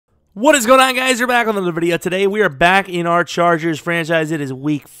What is going on, guys? We're back on another video. Today we are back in our Chargers franchise. It is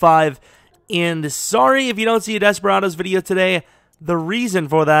week 5, and sorry if you don't see a Desperados video today. The reason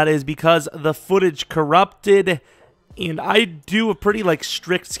for that is because the footage corrupted, and I do a pretty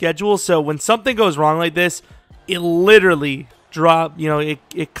strict schedule, so when something goes wrong like this, it literally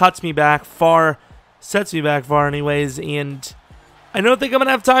it cuts me back far, sets me back far anyways, and I don't think I'm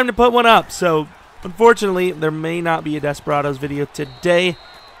gonna have time to put one up. So unfortunately, there may not be a Desperados video today.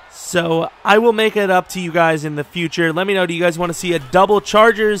 So I will make it up to you guys in the future. Let me know, do you guys want to see a double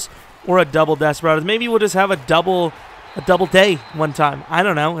Chargers or a double Desperados? Maybe we'll just have a double day one time. I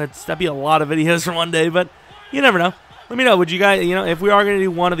don't know. That'd be a lot of videos for one day, but you never know. Let me know. Would you guys, if we are going to do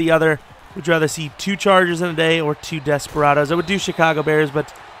one or the other, would you rather see 2 Chargers in a day or 2 Desperados? I would do Chicago Bears,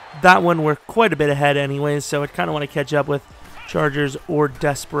 but that one we're quite a bit ahead anyways, so I kind of want to catch up with Chargers or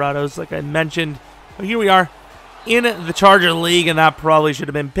Desperados like I mentioned. But here we are in the Charger League, and that probably should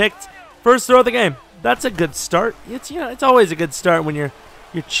have been picked. First throw of the game. That's a good start. It's it's always a good start when you're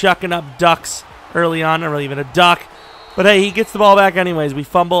chucking up ducks early on, or even a duck. But hey, he gets the ball back anyways. We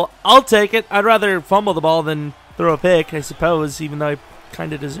fumble. I'll take it. I'd rather fumble the ball than throw a pick, I suppose, even though I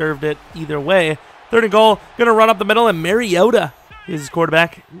kind of deserved it either way. 3rd and goal. Gonna run up the middle, and Mariota is his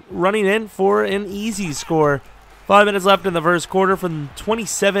quarterback, running in for an easy score. 5 minutes left in the first quarter from the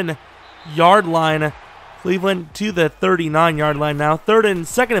 27-yard line. Cleveland to the 39-yard line now.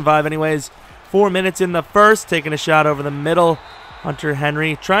 2nd and 5 anyways. 4 minutes in the first. Taking a shot over the middle. Hunter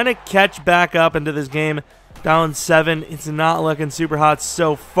Henry trying to catch back up into this game. Down 7. It's not looking super hot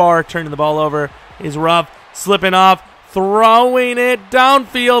so far. Turning the ball over is rough. Slipping off. Throwing it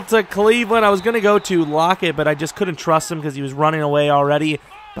downfield to Cleveland. I was going to go to Lockett, but I just couldn't trust him because he was running away already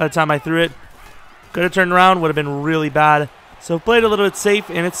by the time I threw it. Could have turned around. Would have been really bad. So played a little bit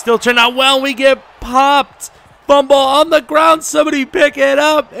safe, and it still turned out well. We get popped. Fumble on the ground. Somebody pick it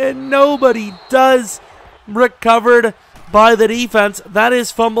up, and nobody does. Recovered by the defense. That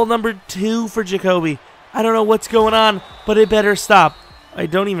is fumble number 2 for Jacoby. I don't know what's going on, but it better stop. I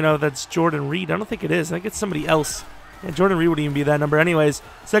don't even know if that's Jordan Reed. I don't think it is. I think it's somebody else. And Jordan Reed wouldn't even be that number anyways.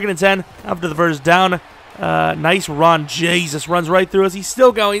 2nd and 10 after the first down. Nice run. Jesus, runs right through us. He's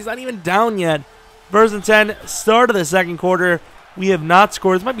still going. He's not even down yet. 1st and 10, start of the second quarter. We have not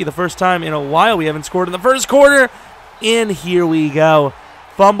scored. This might be the first time in a while we haven't scored in the first quarter. And here we go.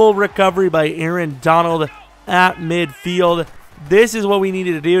 Fumble recovery by Aaron Donald at midfield. This is what we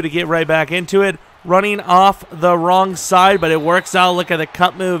needed to do to get right back into it. Running off the wrong side, but it works out. Look at the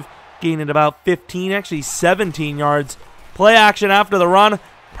cut move. Gaining about 15, actually 17 yards. Play action after the run.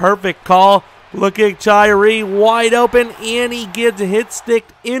 Perfect call. Look at Tyree wide open, and he gets hit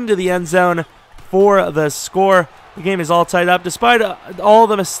sticked into the end zone for the score. The game is all tied up. Despite all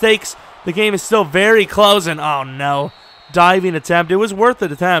the mistakes, the game is still very close, and oh no. Diving attempt. It was worth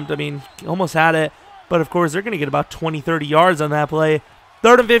the attempt. I mean, almost had it, but of course they're going to get about 20-30 yards on that play.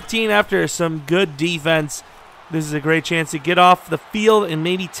 3rd and 15 after some good defense. This is a great chance to get off the field and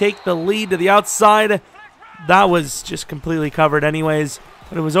maybe take the lead to the outside. That was just completely covered anyways,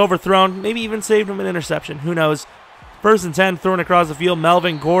 but it was overthrown. Maybe even saved him an interception. Who knows? 1st and 10, thrown across the field.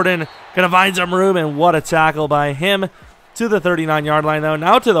 Melvin Gordon going to find some room, and what a tackle by him. To the 39-yard line, though.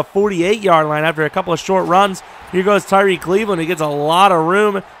 Now to the 48-yard line after a couple of short runs. Here goes Tyree Cleveland. He gets a lot of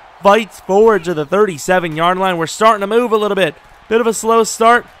room. Fights forward to the 37-yard line. We're starting to move a little bit. Bit of a slow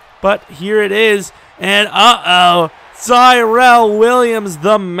start, but here it is. And uh-oh, Tyrell Williams,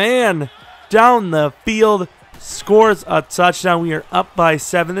 the man, down the field, scores a touchdown. We are up by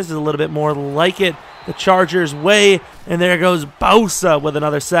 7. This is a little bit more like it the Chargers way, and there goes Bosa with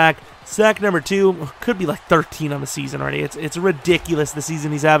another sack. Sack number 2, could be like 13 on the season already. It's ridiculous the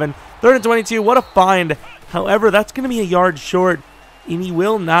season he's having. 3rd and 22, what a find. However, that's going to be a yard short, and he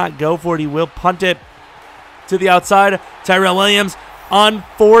will not go for it. He will punt it to the outside. Tyrell Williams,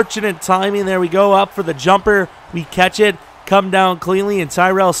 unfortunate timing. There we go, up for the jumper. We catch it, come down cleanly, and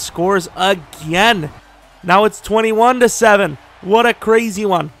Tyrell scores again. Now it's 21-7. What a crazy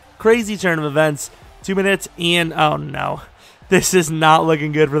one. Crazy turn of events. 2 minutes, and oh no. This is not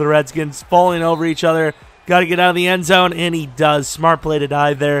looking good for the Redskins. Falling over each other. Got to get out of the end zone, and he does. Smart play to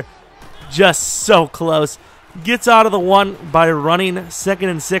dive there. Just so close. Gets out of the 1 by running.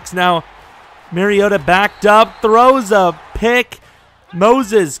 2nd and 6 now. Mariota backed up. Throws a pick.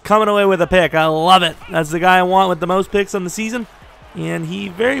 Moses coming away with a pick. I love it. That's the guy I want with the most picks on the season. And he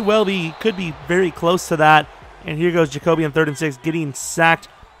very well could be very close to that. And here goes Jacoby on 3rd and 6, getting sacked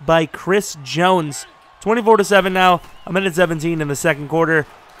by Chris Jones. 24-7 now. A minute 17 in the second quarter.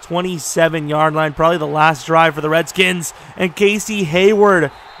 27-yard line. Probably the last drive for the Redskins. And Casey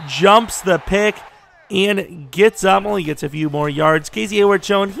Hayward jumps the pick and gets up. Only gets a few more yards. Casey Hayward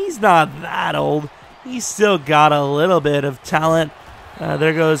showing he's not that old. He's still got a little bit of talent.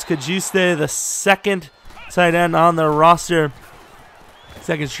 There goes Kajuste, the second tight end on the roster.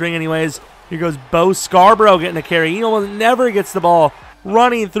 Second string anyways. Here goes Bo Scarborough getting a carry. He almost never gets the ball.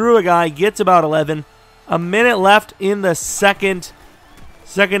 Running through a guy. Gets about 11. A minute left in the second.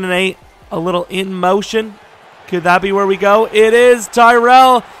 2nd and 8. A little in motion. Could that be where we go? It is.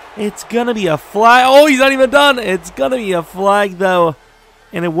 Tyrell. It's going to be a flag. Oh, he's not even done. It's going to be a flag, though.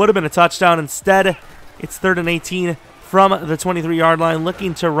 And it would have been a touchdown. Instead, it's 3rd and 18 from the 23-yard line.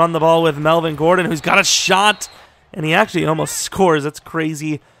 Looking to run the ball with Melvin Gordon, who's got a shot. And he actually almost scores. That's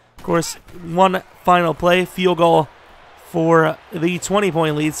crazy. Of course, one final play. Field goal for the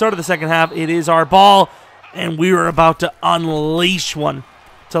 20-point lead. Start of the second half. It is our ball. And we were about to unleash one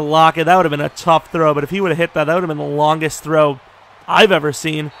to Lockett. That would have been a tough throw. But if he would have hit that, that would have been the longest throw I've ever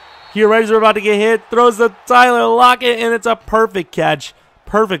seen. Here, right as we're about to get hit, throws the Tyler Lockett, and it's a perfect catch.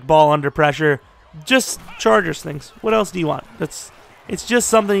 Perfect ball under pressure. Just Chargers things. What else do you want? It's just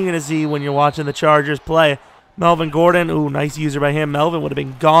something you're going to see when you're watching the Chargers play. Melvin Gordon, ooh, nice user by him. Melvin would have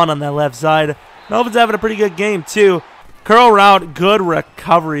been gone on that left side. Melvin's having a pretty good game, too. Curl route, good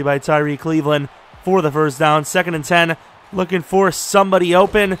recovery by Tyree Cleveland for the first down. 2nd and 10, looking for somebody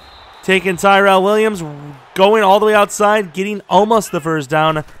open. Taking Tyrell Williams, going all the way outside, getting almost the first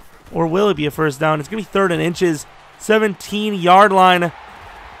down. Or will it be a first down? It's going to be 3rd and inches. 17-yard line.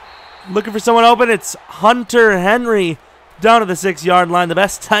 Looking for someone open. It's Hunter Henry down to the 6-yard line. The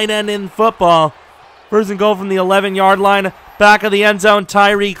best tight end in football. 1st and goal from the 11-yard line. Back of the end zone.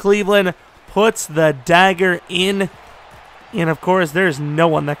 Tyree Cleveland puts the dagger in. And, of course, there's no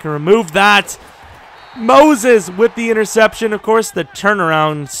one that can remove that. Moses with the interception. Of course, the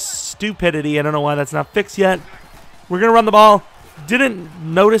turnaround stupidity. I don't know why that's not fixed yet. We're going to run the ball. Didn't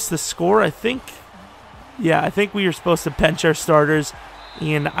notice the score, I think. Yeah, I think we were supposed to bench our starters,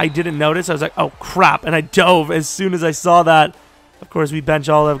 and I didn't notice. I was like, oh, crap, and I dove as soon as I saw that. Of course, we bench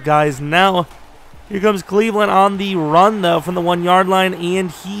all of guys now. Here comes Cleveland on the run, though, from the 1-yard line, and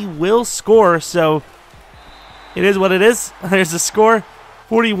he will score, so it is what it is. There's the score,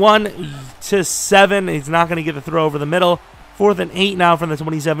 41-7. He's not going to get the throw over the middle. 4th and 8 now from the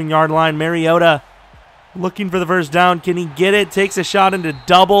 27-yard line. Mariota looking for the first down. Can he get it? Takes a shot into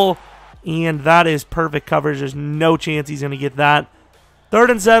double. And that is perfect coverage. There's no chance he's going to get that.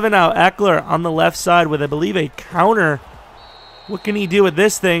 3rd and 7 now. Eckler on the left side with, I believe, a counter. What can he do with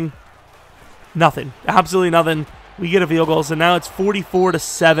this thing? Nothing. Absolutely nothing. We get a field goal. So now it's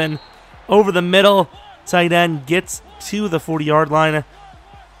 44-7. Over the middle. Tight end gets to the 40-yard line.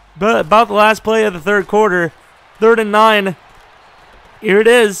 But about the last play of the third quarter. 3rd and 9. Here it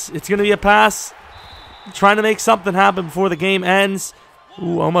is. It's going to be a pass. Trying to make something happen before the game ends.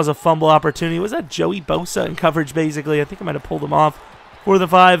 Ooh, almost a fumble opportunity. Was that Joey Bosa in coverage, basically? I think I might have pulled him off. 4th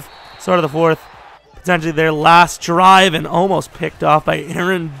and 5. Start of the 4th. Potentially their last drive and almost picked off by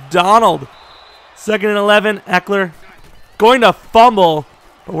Aaron Donald. 2nd and 11. Eckler going to fumble,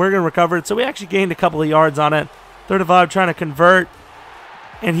 but we're going to recover it. So we actually gained a couple of yards on it. 3rd and 5 trying to convert.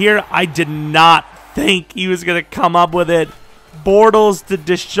 And here I did not think he was going to come up with it. Bortles to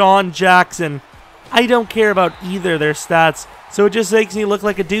Deshaun Jackson. I don't care about either of their stats, so it just makes me look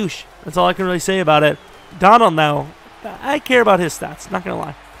like a douche. That's all I can really say about it. Donald now, I care about his stats, not going to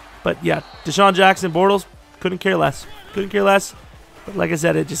lie. But yeah, Deshaun Jackson, Bortles, couldn't care less. Couldn't care less. But like I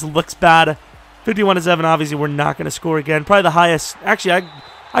said, it just looks bad. 51-7, obviously we're not going to score again. Probably the highest. Actually,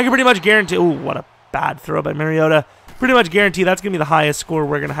 I can pretty much guarantee. Ooh, what a bad throw by Mariota. Pretty much guarantee that's going to be the highest score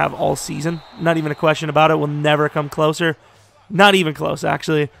we're going to have all season. Not even a question about it. We'll never come closer. Not even close,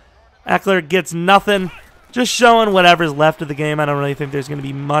 actually. Eckler gets nothing. Just showing whatever's left of the game. I don't really think there's going to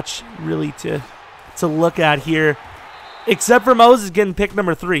be much really to look at here. Except for Moses getting pick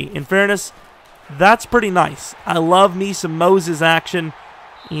number 3. In fairness, that's pretty nice. I love me some Moses action.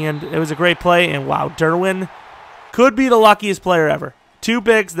 And it was a great play. And wow, Derwin could be the luckiest player ever. 2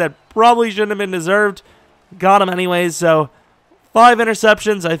 picks that probably shouldn't have been deserved. Got him anyways. So 5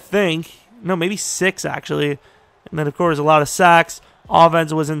 interceptions, I think. No, maybe 6 actually. And then, of course, a lot of sacks.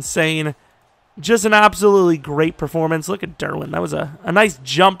 Offense was insane. Just an absolutely great performance. Look at Derwin. That was a nice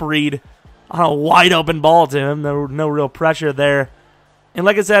jump read on a wide open ball to him. There was no real pressure there. And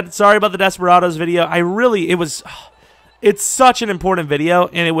like I said, sorry about the Desperados video. It's such an important video,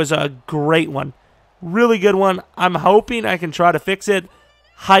 and it was a great one. Really good one. I'm hoping I can try to fix it.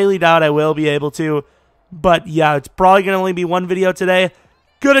 Highly doubt I will be able to. But yeah, it's probably going to only be one video today.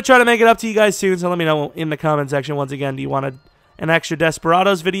 Gonna try to make it up to you guys soon, so let me know in the comment section once again. Do you want an extra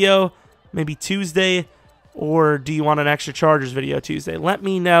Desperados video, maybe Tuesday, or do you want an extra Chargers video Tuesday? Let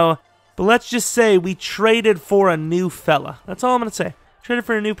me know But let's just say we traded for a new fella. That's all I'm going to say. Traded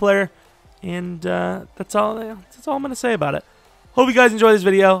for a new player. And that's all I'm going to say about it. Hope you guys enjoy this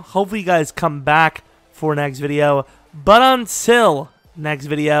video. Hopefully you guys come back for next video. But until next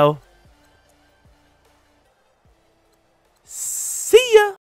video,